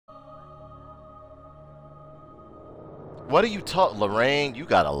What are you taught, Lorraine? You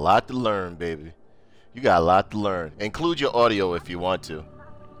got a lot to learn, baby. You got a lot to learn. Include your audio if you want to.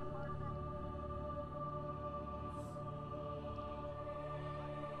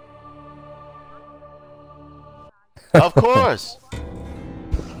 Of course.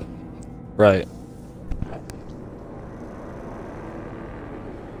 Right.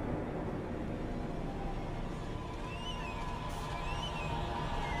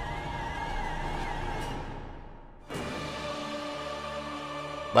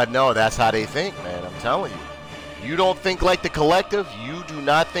 But no, that's how they think, man. I'm telling you. You don't think like the collective. You do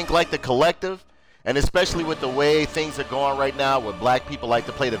not think like the collective. And especially with the way things are going right now, where black people like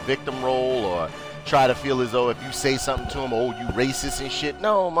to play the victim role or try to feel as though if you say something to them, oh, you racist and shit.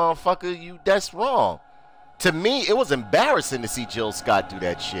 No, motherfucker, that's wrong. To me, it was embarrassing to see Jill Scott do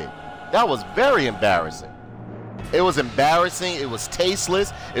that shit. That was very embarrassing. It was embarrassing. It was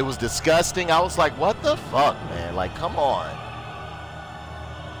tasteless. It was disgusting. I was like, what the fuck, man? Like, come on.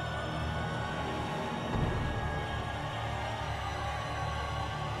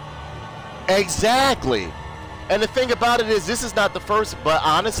 Exactly. And the thing about it is, this is not the first, but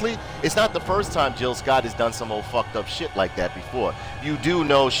honestly, it's not the first time Jill Scott has done some old fucked up shit like that before. You do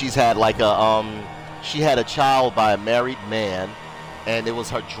know she's had like a, she had a child by a married man, and it was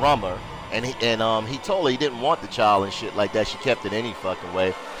her drummer, and he told her he didn't want the child and shit like that. She kept it any fucking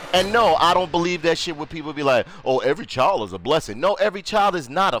way. And no, I don't believe that shit where people be like, oh, every child is a blessing. No, every child is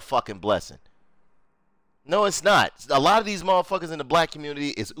not a fucking blessing. No, it's not. A lot of these motherfuckers in the black community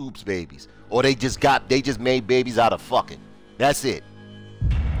is oops babies. Or they just made babies out of fucking. That's it.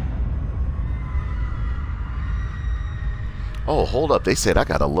 Oh, hold up. They said I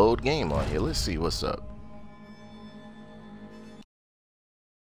got a load game on here. Let's see what's up.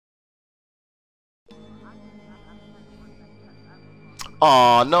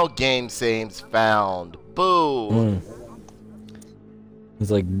 Aw, no game saves found. Boo.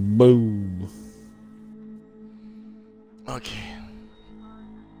 It's like, boo. Okay.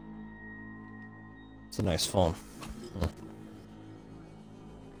 It's a nice phone.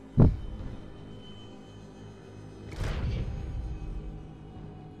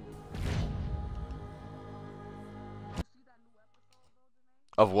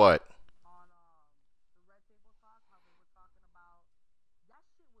 Of what?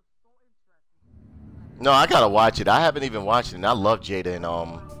 No, I gotta watch it. I haven't even watched it, and I love Jada and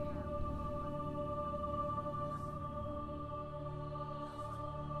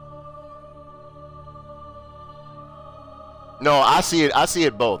No, I see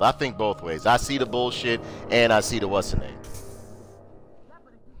it both. I think both ways. I see the bullshit and I see the what's the name.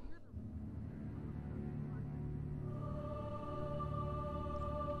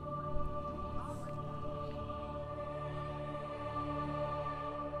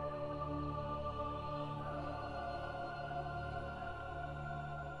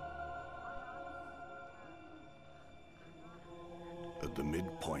 At the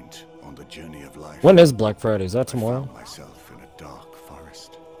midpoint on the journey of life. When is Black Friday? Is that tomorrow? Myself in a dark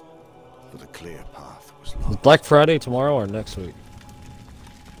forest, for the clear path was lost. Is Black Friday tomorrow or next week?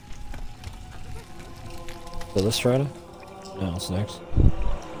 So this Friday? No, it's next.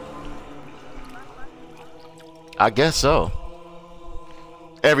 I guess so.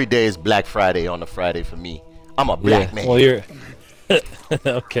 Every day is Black Friday on a Friday for me. I'm a black man. Well, you're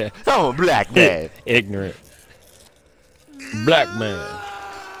okay. I'm a black man. Ignorant. Black man.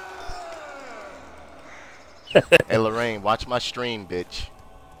 Hey Lorraine, watch my stream, bitch.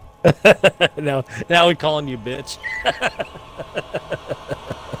 now we're calling you bitch.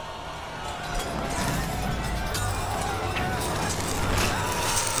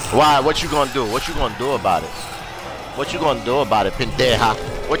 Why? What you gonna do? What you gonna do about it? What you gonna do about it, pendeja?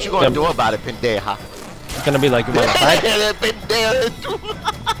 What you gonna do about it, pendeja? It's gonna be like you wanna fight.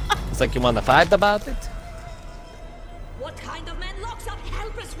 It's like you wanna fight about it. What kind of man locks up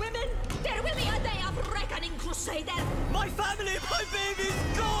helpless women? There will be a day of reckoning, Crusader! My family, my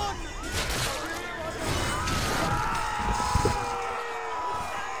baby's gone!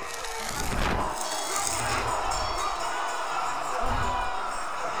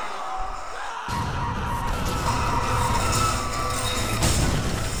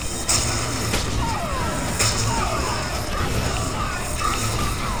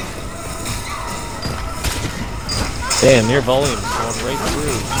 Damn, your volume's going right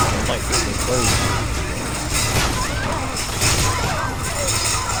through. I'm like, this is crazy.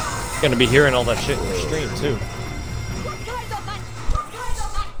 Gonna be hearing all that shit in your stream too.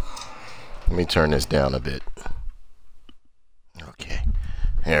 Let me turn this down a bit. Okay,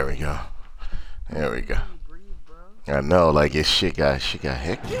 there we go. There we go. I know, like shit got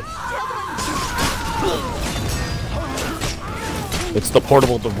hectic. It's the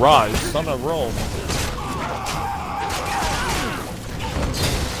portable to rise, son of Rome.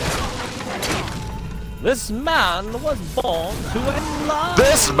 This man was born to end lives.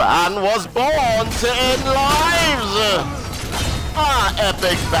 This man was born to end lives.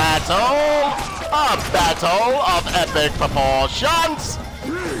 Epic battle. A battle of epic proportions.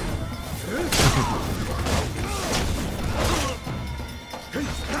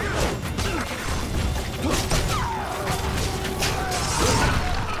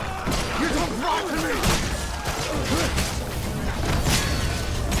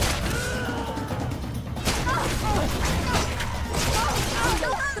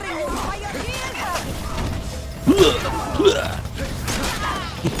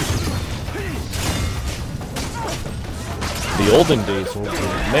 The olden days where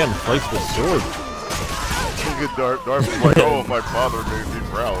man fights with swords. Look at Darth was like, oh, my father made me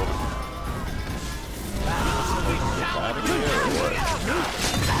proud.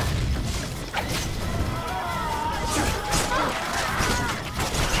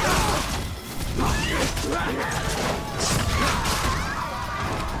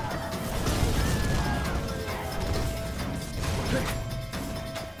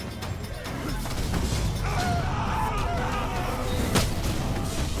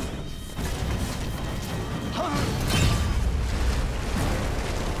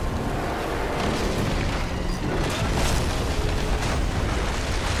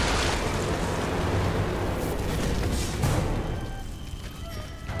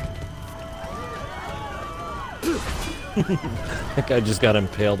 That guy just got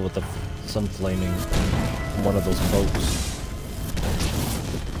impaled with some flaming one of those boats.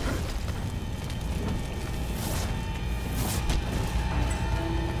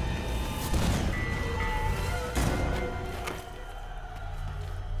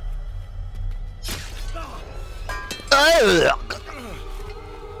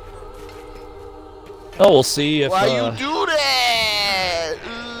 Oh, we'll see if. Why you do that?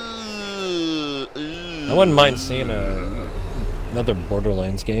 I wouldn't mind seeing another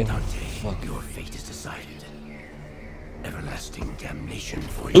Borderlands game. Fuck. Your fate is decided. Everlasting damnation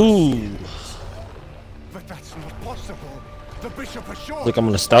for you. Ooh. But that's not possible. The bishop assured. Like I'm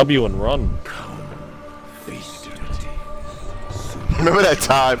gonna stab you and run. Face it. Remember that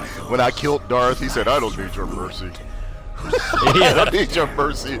time when I killed Darth? He said, I don't need your mercy. I don't need your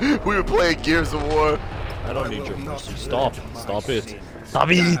mercy. We were playing Gears of War. I don't need your mercy. Stop. Stop it. Stop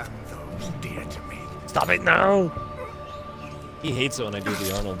it. Stop it now. He hates it when I do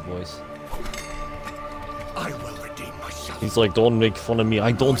the Arnold voice. I will redeem myself. He's like, don't make fun of me.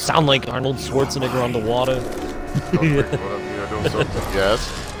 I don't sound like Arnold Schwarzenegger on the water. Yes.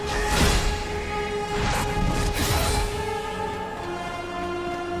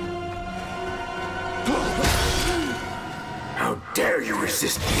 How dare you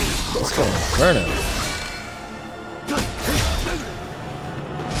resist me? Let's go Inferno.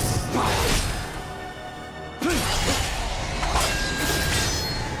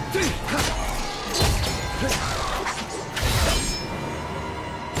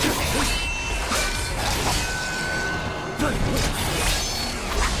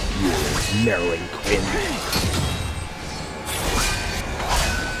 Narrowing Quinn.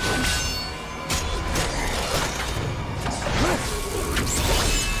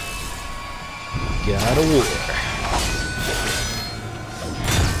 Get out of war.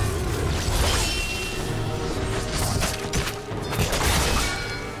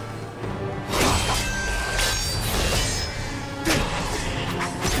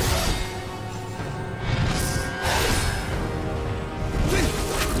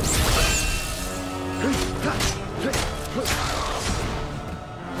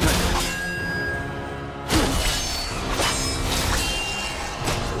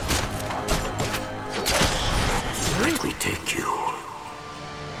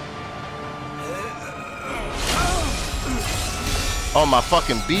 Oh, my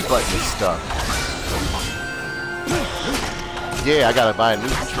fucking B button is stuck. Yeah, I gotta buy a new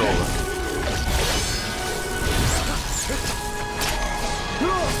controller.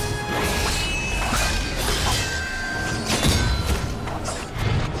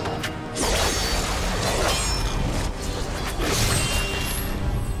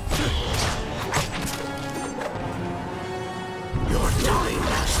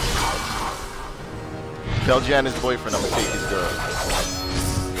 Tell Jan his boyfriend I'm gonna take his girl.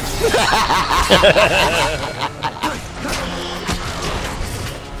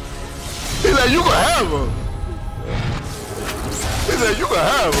 He's like, you can have her. He's like, you can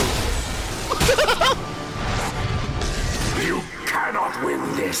have her. You cannot win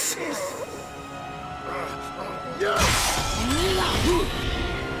this.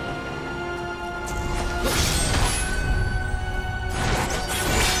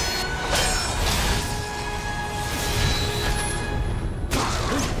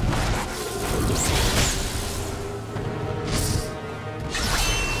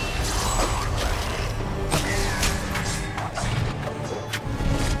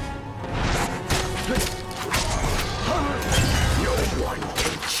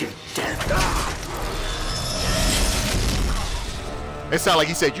 It sounded like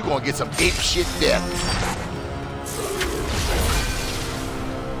he said, "You gonna get some ape shit death."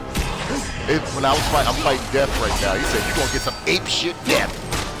 When I was fighting, I'm fighting death right now. He said, "You gonna get some ape shit death."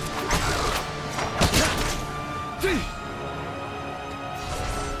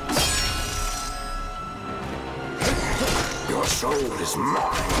 Your soul is mine.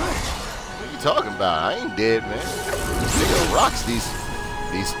 What are you talking about? I ain't dead, man. This nigga rocks these.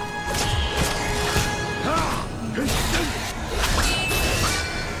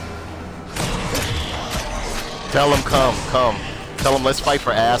 Tell him, come. Tell him, let's fight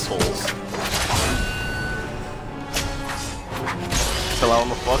for assholes. Tell him I'm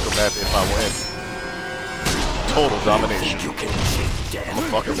gonna fuck him if I win. Total domination. I'm gonna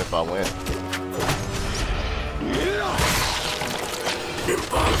fuck him if I win.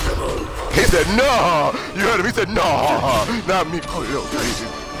 Impossible. He said, no! You heard him, he said, no! Not me.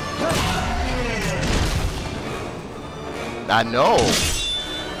 I know.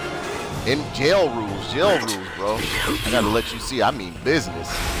 In jail rules, bro. I gotta let you see, I mean business.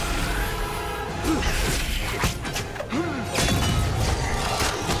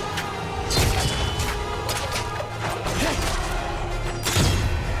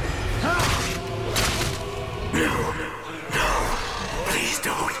 No, please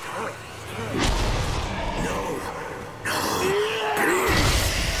don't. No, please.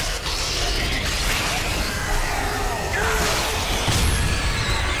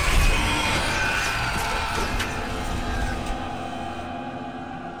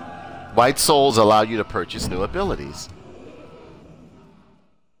 White souls allow you to purchase new abilities.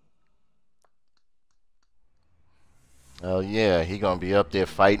 Oh yeah, he gonna be up there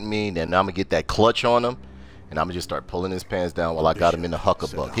fighting me, then I'm gonna get that clutch on him, and I'm gonna just start pulling his pants down while I got him in the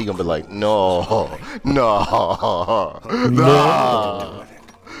huckabuck. He gonna be like, no, no, no,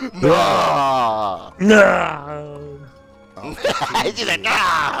 no, No! He's like, no.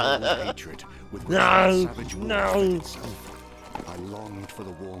 Hatred with No, savage no. warfare itself. I longed for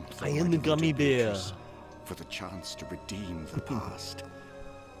the warmth. I am the gummy bear. For the chance to redeem the past,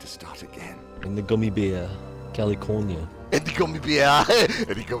 to start again. I'm the gummy bear, California. And the gummy bear,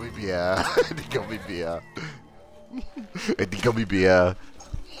 and the gummy bear, and the gummy bear, and the gummy bear.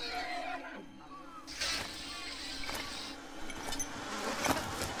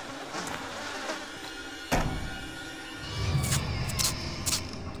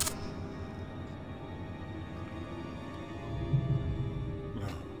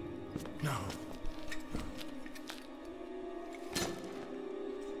 No.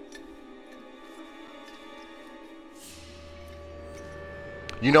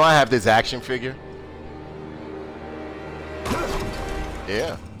 You know I have this action figure?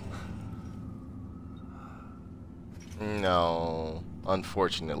 Yeah. No,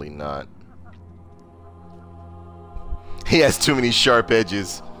 unfortunately not. He has too many sharp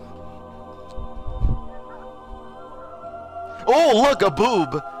edges. Oh, look, a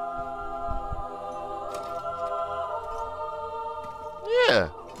boob. Yeah,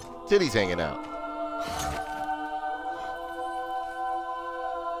 titties hanging out.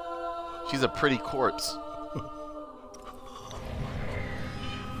 She's a pretty corpse.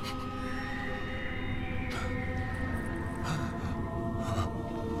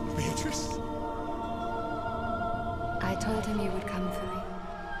 Beatrice? I told him you would come for me.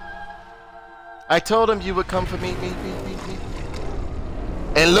 I told him you would come for me.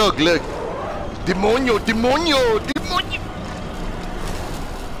 And look. Demonio.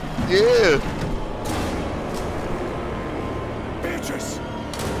 Yeah. Beatrice!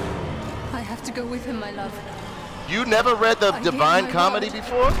 I have to go with him, my love. You never read the I Divine hear my Comedy lord.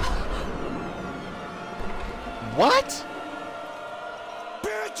 before? What?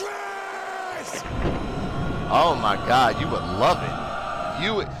 Beatrice! Oh my God, you would love it.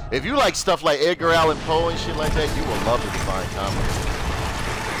 If you like stuff like Edgar Allan Poe and shit like that, you will love the Divine Comedy.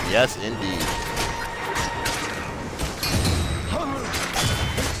 Yes, indeed.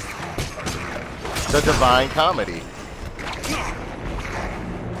 The Divine Comedy.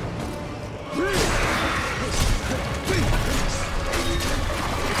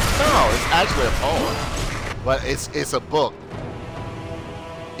 No, it's actually a poem, but it's a book.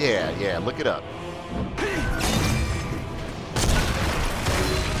 Yeah, look it up.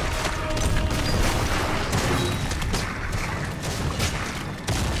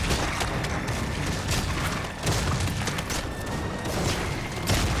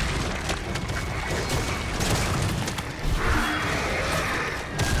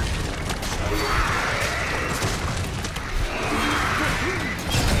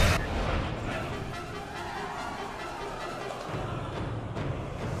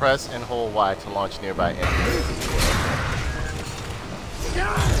 Press and hold Y to launch nearby enemies.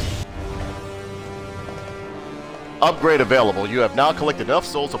 Upgrade available. You have now collected enough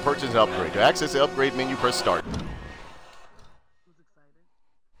souls to purchase an upgrade. To access the upgrade menu, press start.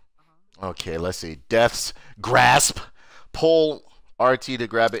 Okay, let's see. Death's Grasp. Pull RT to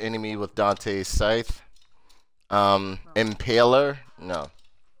grab an enemy with Dante's scythe. Impaler. No.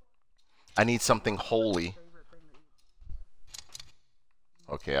 I need something holy.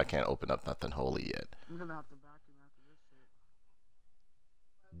 Okay, I can't open up nothing holy yet.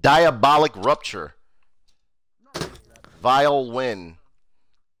 Diabolic Rupture. Vile Wind.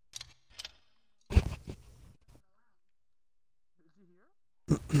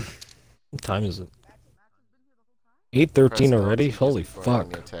 What time is it? 8:13 already? Holy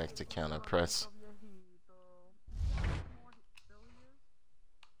fuck. Attack to counter press.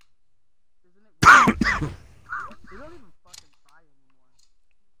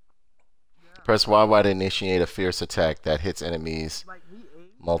 Press YY to initiate a fierce attack that hits enemies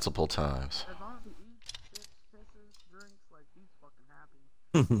multiple times.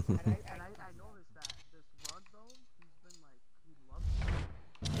 Who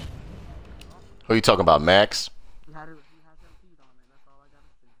are you talking about, Max?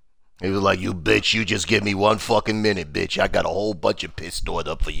 He was like, you bitch, you just give me 1 fucking minute, bitch. I got a whole bunch of piss stored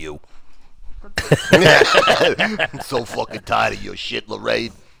up for you. I'm so fucking tired of your shit,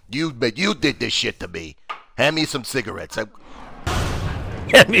 Lorraine. You did this shit to me. Hand me some cigarettes.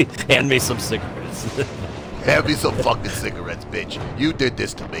 Hand me some cigarettes. Hand me some fucking cigarettes, bitch. You did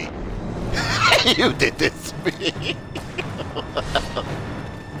this to me. You did this to me.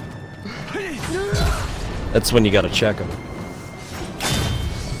 That's when you gotta check him.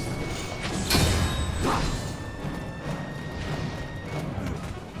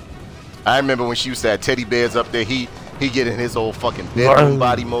 I remember when she used to have teddy bears up there. He get in his old fucking bedroom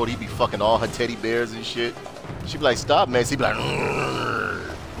body mode. He be fucking all her teddy bears and shit. She be like, stop, man. He be like,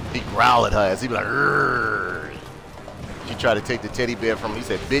 rrr. He growl at her ass. He be like, rrr. She tried to take the teddy bear from him. He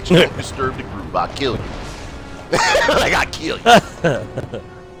said, bitch, don't disturb the groove. I'll kill you. Like, I'll kill you.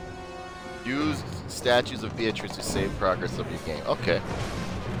 Use statues of Beatrice to save progress of your game. Okay.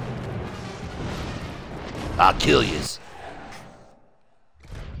 I'll kill yous.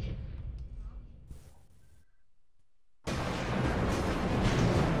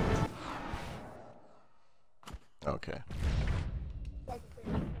 Okay.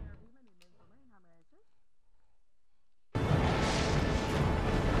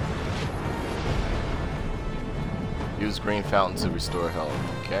 Use green fountain to restore health.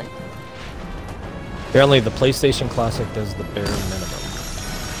 Okay. Apparently the PlayStation Classic does the bare minimum.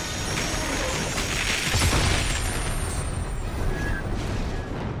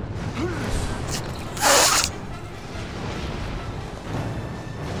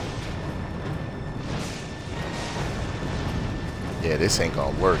 Yeah, this ain't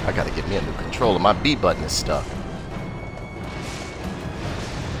gonna work. I gotta get me a new controller. My B button is stuck.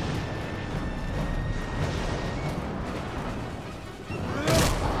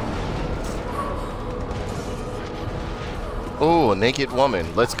 Oh, a naked woman.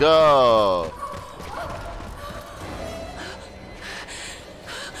 Let's go.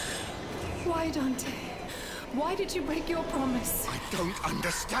 Why, Dante? Why did you break your promise? I don't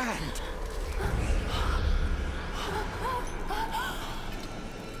understand.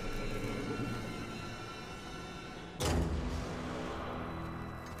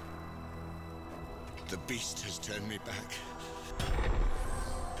 The beast has turned me back.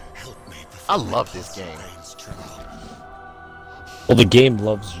 Help me. I love this game. Well, the game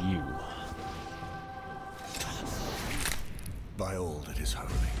loves you. By all that is holy,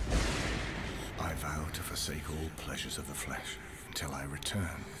 I vow to forsake all pleasures of the flesh until I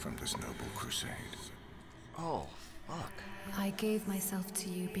return from this noble crusade. Oh, fuck. I gave myself to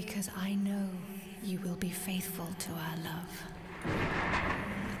you because I know you will be faithful to our love.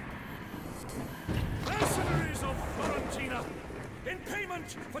 Mercenaries of Florentina, in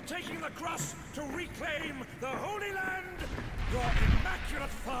payment for taking the cross to reclaim the Holy Land, your immaculate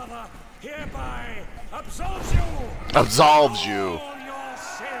father hereby absolves you. Absolves you. All your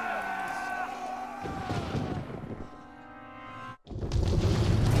sins.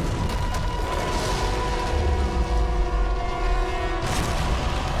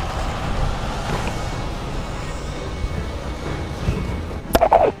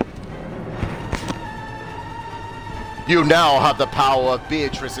 You now have the power of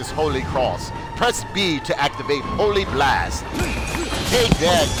Beatrice's Holy Cross. Press B to activate Holy Blast. Take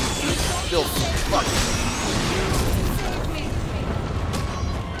that, you filthy fuck.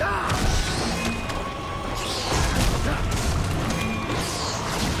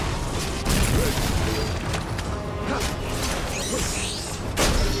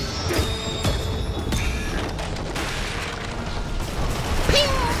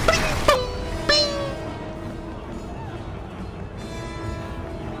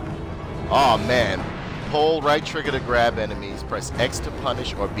 Oh man. Hold right trigger to grab enemies. Press X to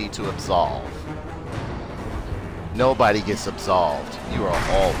punish or B to absolve. Nobody gets absolved. You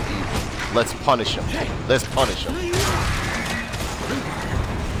are all evil. Let's punish him. Let's punish him.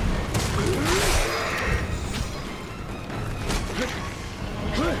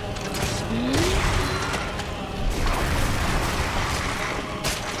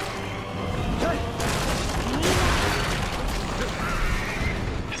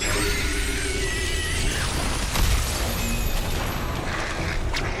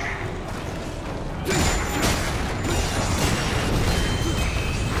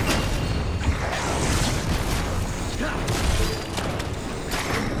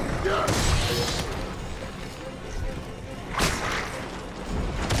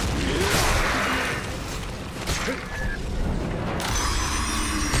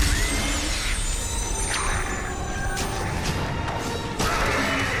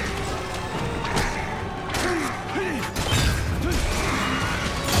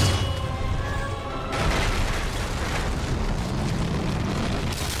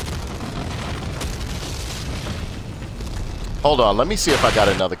 Hold on, let me see if I got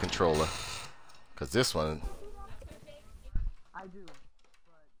another controller. Cause this one. I do.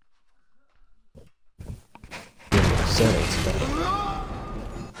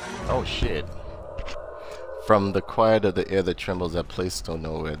 Oh shit. From the quiet of the air that trembles, that place don't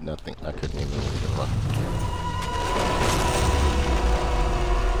know where nothing. I couldn't even look it up.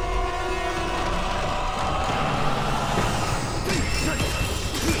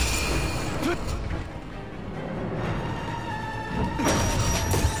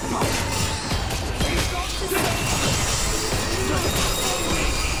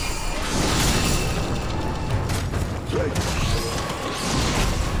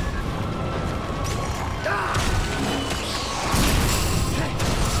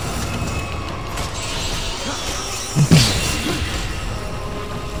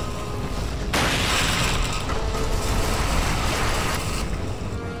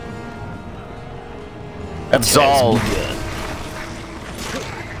 Absolve.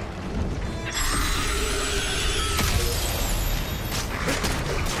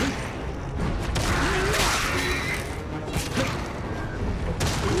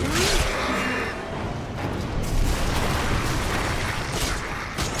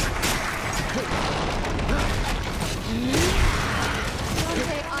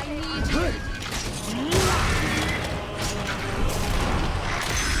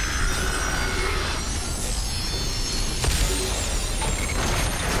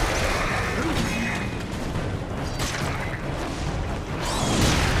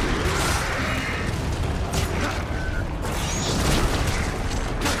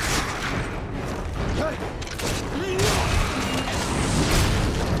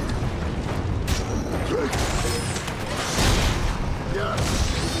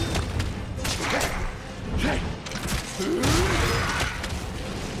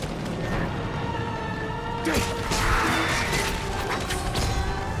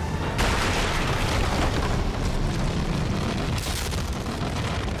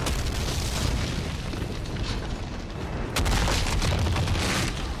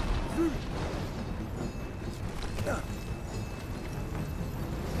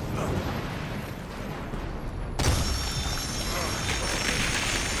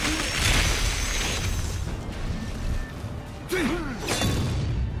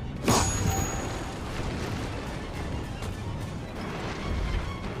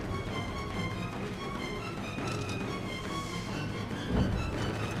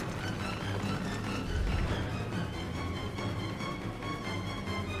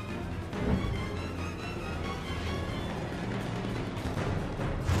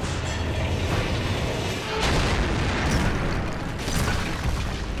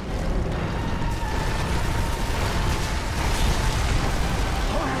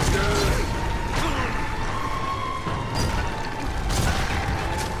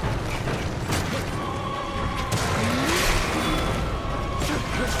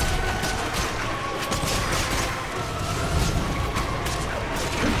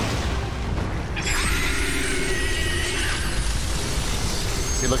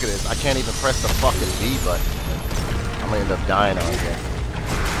 Look at this. I can't even press the fucking B button. I'm gonna end up dying on here.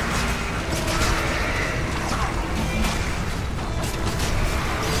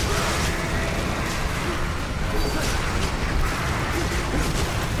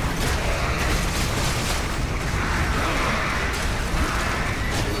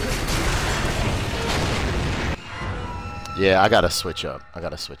 Yeah, I gotta switch up.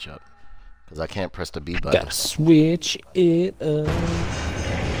 Because I can't press the B button. Gotta switch it up.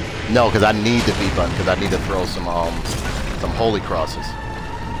 No, because I need the B button, because I need to throw some holy crosses.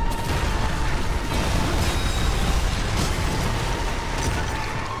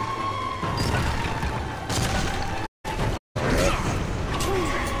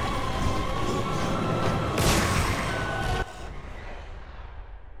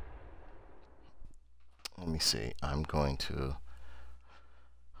 Let me see. I'm going to...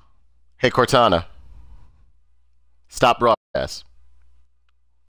 Hey, Cortana. Stop broadcast.